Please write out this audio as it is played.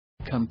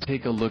Come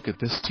take a look at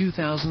this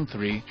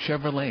 2003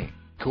 Chevrolet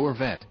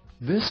Corvette.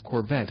 This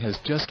Corvette has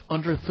just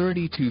under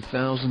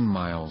 32,000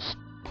 miles.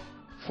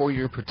 For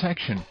your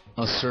protection,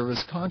 a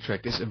service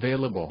contract is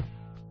available.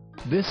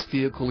 This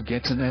vehicle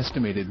gets an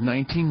estimated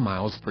 19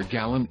 miles per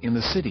gallon in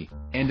the city,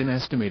 and an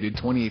estimated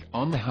 28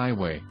 on the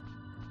highway.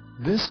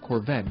 This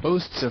Corvette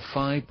boasts a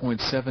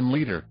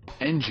 5.7-liter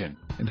engine,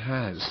 and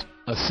has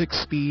a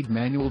 6-speed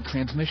manual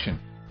transmission.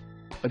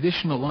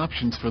 Additional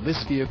options for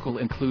this vehicle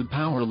include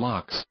power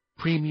locks,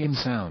 premium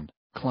sound,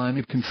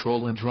 climate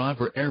control and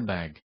driver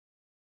airbag.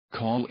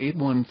 Call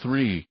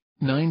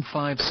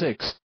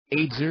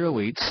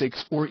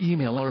 813-956-8086 or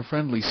email our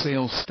friendly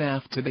sales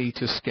staff today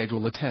to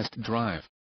schedule a test drive.